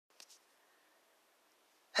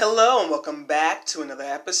Hello and welcome back to another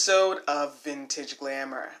episode of Vintage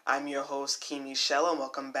Glamour. I'm your host, Kimi Shell, and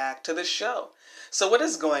welcome back to the show. So what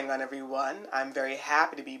is going on, everyone? I'm very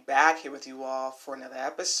happy to be back here with you all for another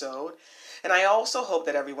episode. And I also hope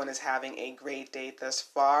that everyone is having a great day thus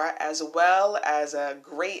far, as well as a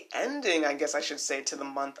great ending, I guess I should say, to the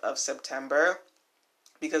month of September.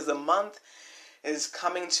 Because the month is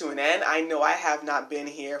coming to an end. I know I have not been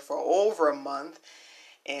here for over a month.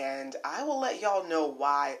 And I will let y'all know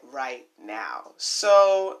why right now.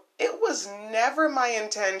 So, it was never my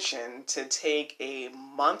intention to take a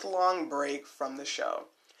month-long break from the show.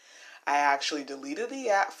 I actually deleted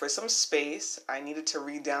the app for some space. I needed to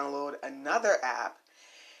re-download another app.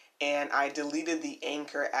 And I deleted the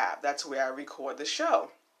Anchor app. That's where I record the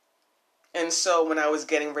show. And so, when I was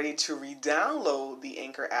getting ready to re-download the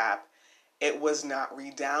Anchor app, it was not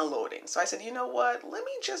re-downloading. So I said, you know what? Let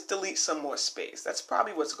me just delete some more space. That's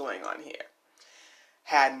probably what's going on here.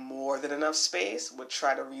 Had more than enough space, would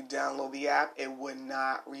try to re-download the app. It would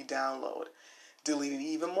not re-download. Deleted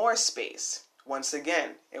even more space. Once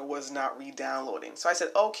again, it was not re-downloading. So I said,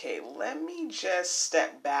 okay, let me just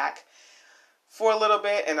step back for a little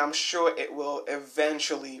bit, and I'm sure it will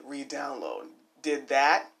eventually re-download. Did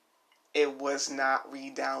that. It was not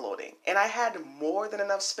re-downloading. And I had more than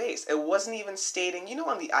enough space. It wasn't even stating,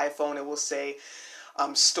 on the iPhone it will say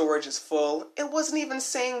storage is full. It wasn't even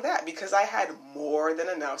saying that because I had more than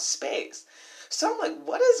enough space. So I'm like,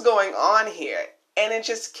 what is going on here? And it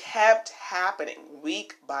just kept happening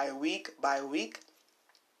week by week by week.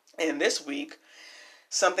 And this week,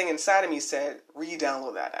 something inside of me said,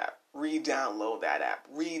 re-download that app, re-download that app,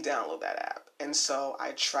 re-download that app. And so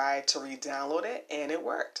I tried to re-download it and it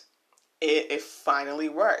worked. It finally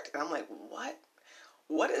worked. And I'm like, what?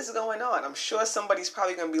 What is going on? I'm sure somebody's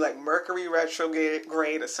probably going to be like Mercury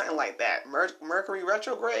retrograde or something like that. Mercury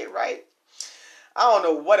retrograde, right? I don't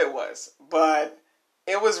know what it was, but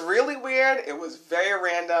it was really weird. It was very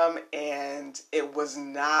random, and it was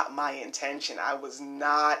not my intention. I was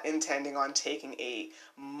not intending on taking a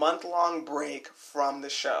month-long break from the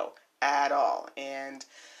show at all. And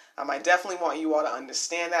I definitely want you all to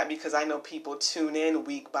understand that because I know people tune in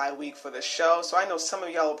week by week for the show. So I know some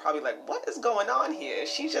of y'all are probably like, what is going on here?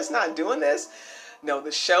 Is she just not doing this? No,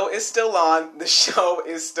 the show is still on. The show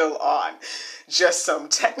is still on. Just some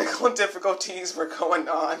technical difficulties were going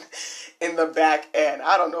on in the back end.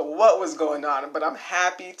 I don't know what was going on, but I'm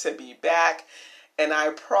happy to be back. And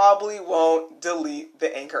I probably won't delete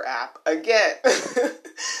the Anchor app again.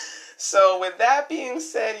 So with that being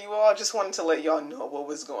said, you all, just wanted to let y'all know what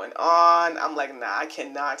was going on. I'm like, nah, I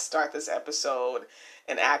cannot start this episode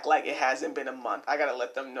and act like it hasn't been a month. I gotta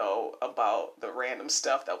let them know about the random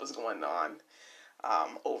stuff that was going on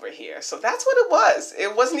over here. So that's what it was.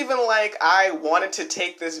 It wasn't even like I wanted to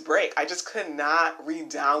take this break. I just could not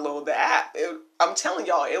re-download the app. I'm telling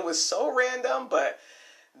y'all, it was so random, but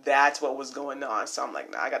that's what was going on. So I'm like,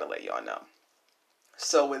 nah, I gotta let y'all know.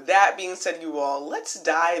 So with that being said, you all, let's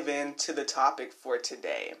dive into the topic for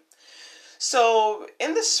today. So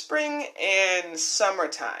in the spring and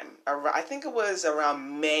summertime, I think it was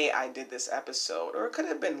around May I did this episode, or it could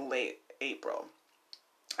have been late April.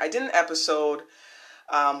 I did an episode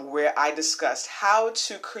where I discussed how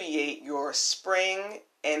to create your spring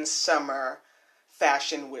and summer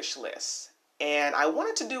fashion wish list. And I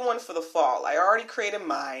wanted to do one for the fall. I already created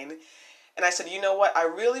mine. And I said, you know what? I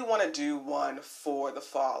really want to do one for the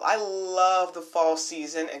fall. I love the fall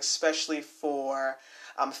season, especially for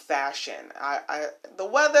fashion. The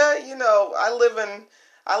weather,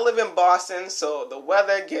 I live in Boston, so the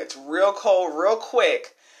weather gets real cold real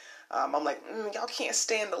quick. I'm like, y'all can't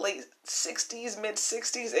stay in the late 60s, mid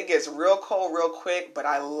 60s. It gets real cold real quick, but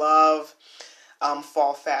I love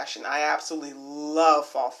fall fashion. I absolutely love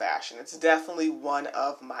fall fashion. It's definitely one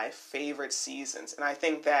of my favorite seasons, and I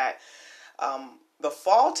think that the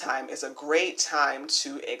fall time is a great time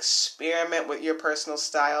to experiment with your personal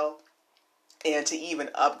style and to even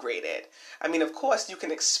upgrade it. I mean, of course, you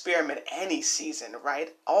can experiment any season,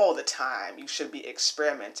 right? All the time you should be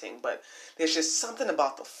experimenting, but there's just something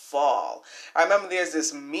about the fall. I remember there's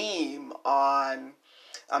this meme on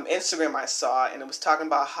Instagram I saw, and it was talking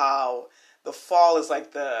about how the fall is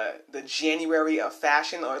like the January of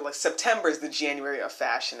fashion, or like September is the January of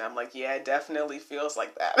fashion. I'm like, yeah, it definitely feels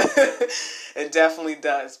like that. It definitely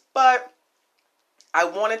does. But I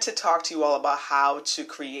wanted to talk to you all about how to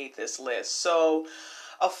create this list. So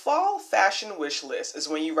a fall fashion wish list is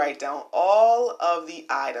when you write down all of the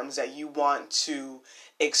items that you want to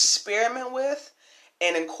experiment with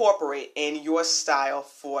and incorporate in your style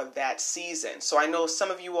for that season. So I know some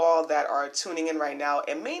of you all that are tuning in right now,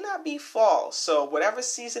 it may not be fall. So whatever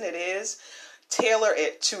season it is, tailor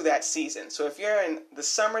it to that season. So if you're in the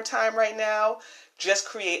summertime right now, just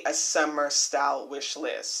create a summer style wish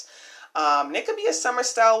list. And it could be a summer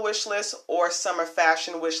style wish list or summer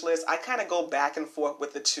fashion wish list. I kind of go back and forth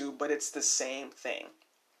with the two, but it's the same thing.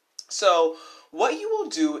 So what you will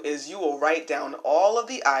do is you will write down all of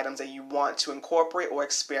the items that you want to incorporate or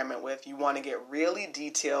experiment with. You want to get really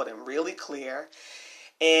detailed and really clear.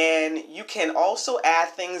 And you can also add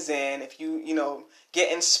things in if you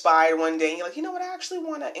get inspired one day and you're like, you know what, I actually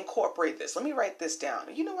want to incorporate this. Let me write this down.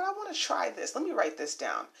 You know what, I want to try this. Let me write this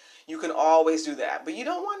down. You can always do that. But you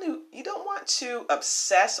don't want to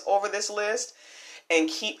obsess over this list and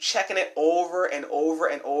keep checking it over and over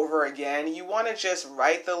and over again. You want to just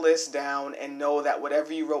write the list down and know that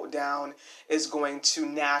whatever you wrote down is going to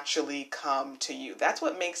naturally come to you. That's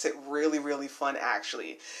what makes it really, really fun,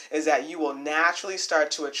 actually, is that you will naturally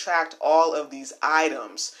start to attract all of these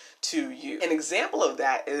items to you. An example of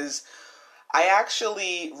that is I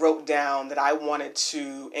actually wrote down that I wanted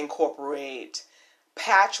to incorporate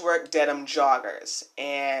patchwork denim joggers.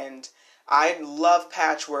 And I love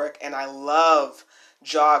patchwork and I love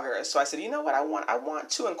joggers. So I said, you know what, I want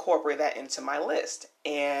to incorporate that into my list.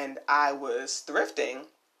 And I was thrifting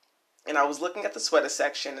and I was looking at the sweater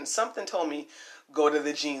section and something told me, go to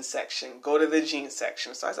the jeans section, go to the jeans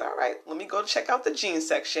section. So I said, all right, let me go check out the jeans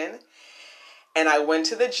section. And I went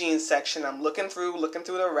to the jeans section. I'm looking through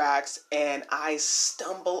the racks, and I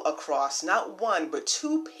stumble across not one, but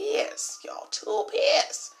two pairs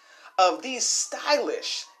of these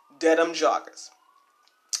stylish denim joggers.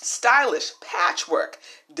 Stylish patchwork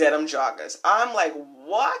denim joggers. I'm like,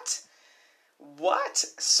 what?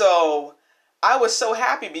 So I was so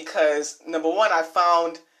happy because, number one, I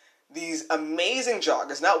found these amazing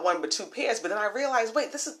joggers, not one but two pairs, but then I realized,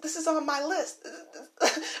 wait, this is on my list.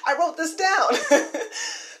 I wrote this down.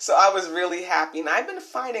 So I was really happy, and I've been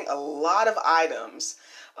finding a lot of items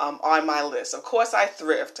on my list. Of course, I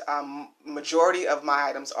thrift. Majority of my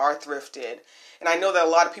items are thrifted, and I know that a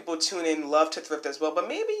lot of people tune in love to thrift as well, but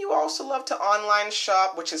maybe you also love to online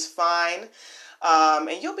shop, which is fine.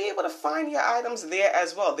 And you'll be able to find your items there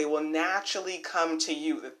as well. They will naturally come to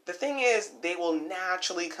you. The thing is, they will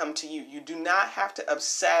naturally come to you. You do not have to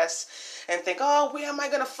obsess and think, oh, where am I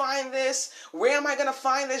going to find this? Where am I going to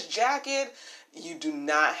find this jacket? You do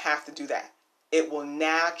not have to do that. It will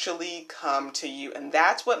naturally come to you. And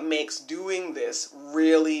that's what makes doing this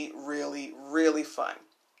really, really, really fun.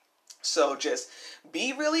 So just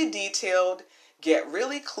be really detailed. Get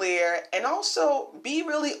really clear, and also be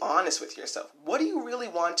really honest with yourself. What do you really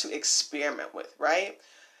want to experiment with, right?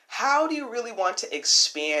 How do you really want to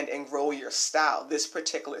expand and grow your style this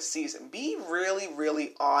particular season? Be really,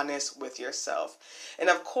 really honest with yourself. And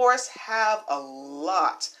of course, have a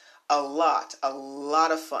lot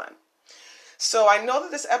of fun. So I know that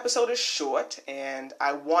this episode is short, and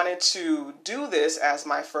I wanted to do this as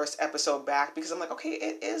my first episode back because I'm like, okay,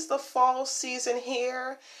 it is the fall season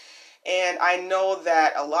here. And I know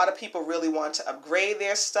that a lot of people really want to upgrade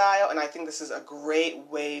their style, and I think this is a great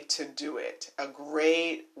way to do it. A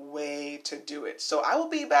great way to do it. So I will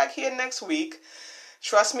be back here next week.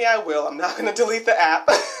 Trust me, I will. I'm not going to delete the app.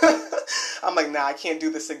 I'm like, nah, I can't do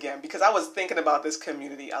this again because I was thinking about this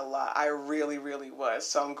community a lot. I really, really was.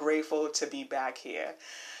 So I'm grateful to be back here.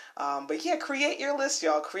 But yeah, create your list,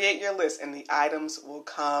 y'all. Create your list, and the items will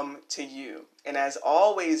come to you. And as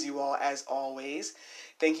always, you all,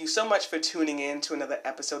 thank you so much for tuning in to another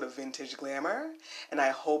episode of Vintage Glamour, and I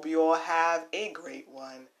hope you all have a great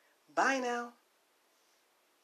one. Bye now.